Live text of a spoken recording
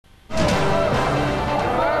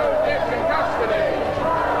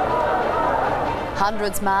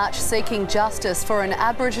Hundreds march seeking justice for an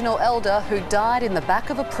Aboriginal elder who died in the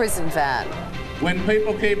back of a prison van. When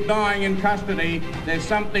people keep dying in custody, there's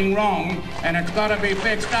something wrong and it's got to be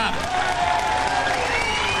fixed up.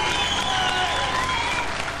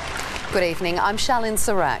 Good evening, I'm Sharlyn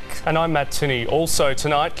Sarac. And I'm Matt Tinney. Also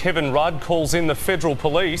tonight, Kevin Rudd calls in the federal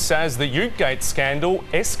police as the Ute scandal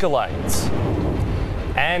escalates.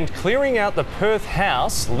 And clearing out the Perth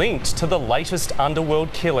house linked to the latest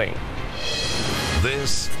underworld killing.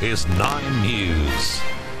 This is 9 News.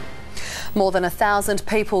 More than 1,000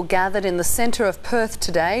 people gathered in the centre of Perth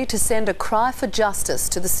today to send a cry for justice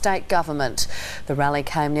to the state government. The rally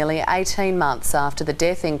came nearly 18 months after the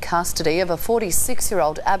death in custody of a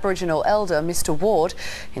 46-year-old Aboriginal elder, Mr Ward,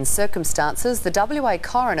 in circumstances the WA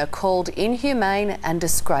coroner called inhumane and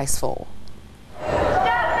disgraceful. Justice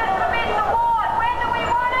for Mr Ward! When do we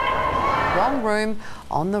want it? Wrong room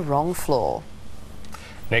on the wrong floor.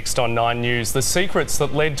 Next on 9 News, the secrets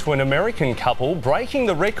that led to an American couple breaking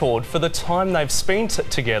the record for the time they've spent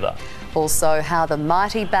together. Also, how the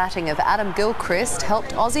mighty batting of Adam Gilchrist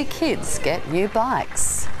helped Aussie kids get new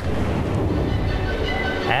bikes.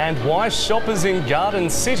 And why shoppers in Garden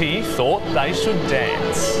City thought they should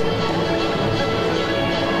dance.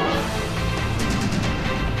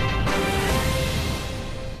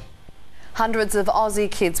 Hundreds of Aussie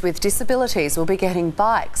kids with disabilities will be getting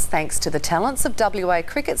bikes thanks to the talents of WA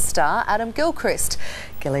cricket star Adam Gilchrist.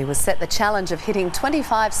 Gilly was set the challenge of hitting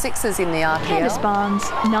 25 sixes in the RPL. Candice Barnes,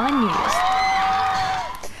 9 News.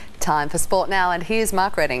 Time for sport now, and here's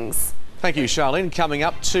Mark Reddings. Thank you, Sharlyn. Coming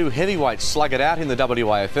up, 2 heavyweights slug it out in the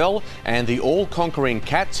WAFL and the all-conquering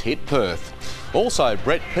Cats hit Perth. Also,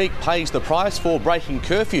 Brett Peake pays the price for breaking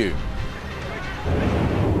curfew.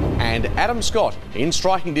 And Adam Scott in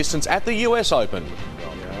striking distance at the US Open.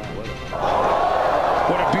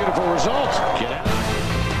 What a beautiful result. Get out.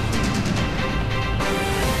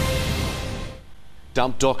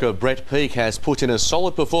 Dump docker Brett Peake has put in a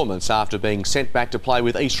solid performance after being sent back to play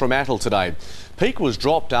with East Fremantle today. Peake was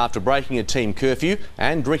dropped after breaking a team curfew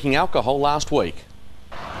and drinking alcohol last week.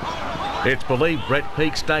 It's believed Brett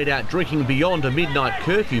Peake stayed out drinking beyond a midnight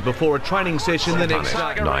curfew before a training session the next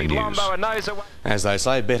day. 9 News. As they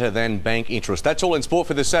say, better than bank interest. That's all in sport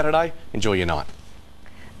for this Saturday. Enjoy your night.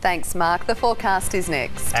 Thanks, Mark. The forecast is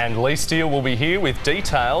next. And Lee Steele will be here with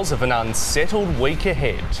details of an unsettled week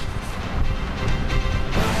ahead.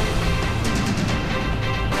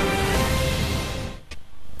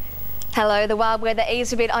 Hello, the wild weather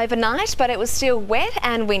eased a bit overnight, but it was still wet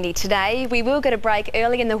and windy today. We will get a break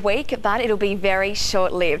early in the week, but it'll be very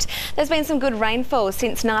short-lived. There's been some good rainfall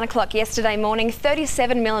since 9 o'clock yesterday morning.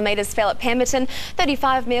 37 millimetres fell at Pemberton,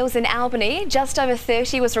 35 mils in Albany, just over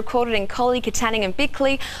 30 was recorded in Collie, Katanning and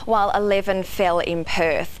Bickley, while 11 fell in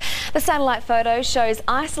Perth. The satellite photo shows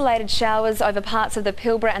isolated showers over parts of the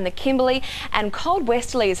Pilbara and the Kimberley, and cold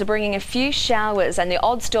westerlies are bringing a few showers and the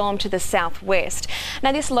odd storm to the southwest.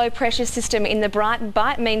 Now, this low pressure system in the Brighton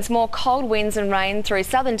Bight means more cold winds and rain through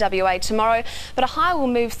southern WA tomorrow, but a high will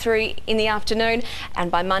move through in the afternoon, and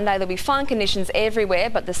by Monday there'll be fine conditions everywhere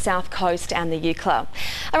but the south coast and the Eucla.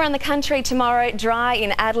 Around the country tomorrow, dry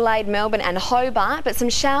in Adelaide, Melbourne and Hobart, but some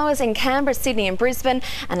showers in Canberra, Sydney and Brisbane,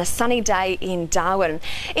 and a sunny day in Darwin.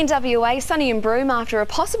 In WA, sunny in Broome after a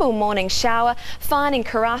possible morning shower, fine in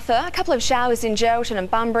Karratha, a couple of showers in Geraldton and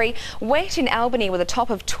Bunbury, wet in Albany with a top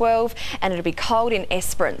of 12, and it'll be cold in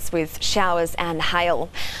Esperance with showers and hail.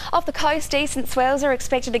 Off the coast, decent swells are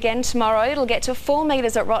expected again tomorrow. It'll get to 4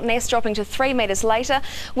 metres at Rottnest, dropping to 3 metres later.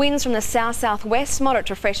 Winds from the south-southwest, moderate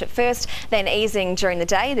to fresh at first, then easing during the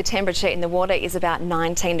day. The temperature in the water is about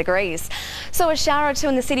 19 degrees. So a shower or two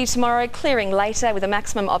in the city tomorrow, clearing later with a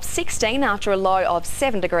maximum of 16 after a low of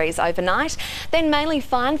 7 degrees overnight. Then mainly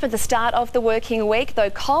fine for the start of the working week, though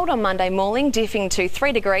cold on Monday morning, dipping to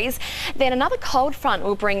 3 degrees. Then another cold front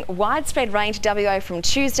will bring widespread rain to WA from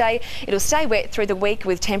Tuesday. It'll stay wet through the week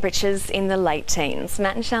with temperatures in the late teens.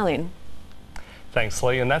 Matt and Sharlyn. Thanks,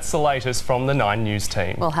 Lee, and that's the latest from the 9 News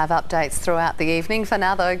team. We'll have updates throughout the evening. For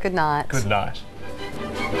now, though, good night. Good night.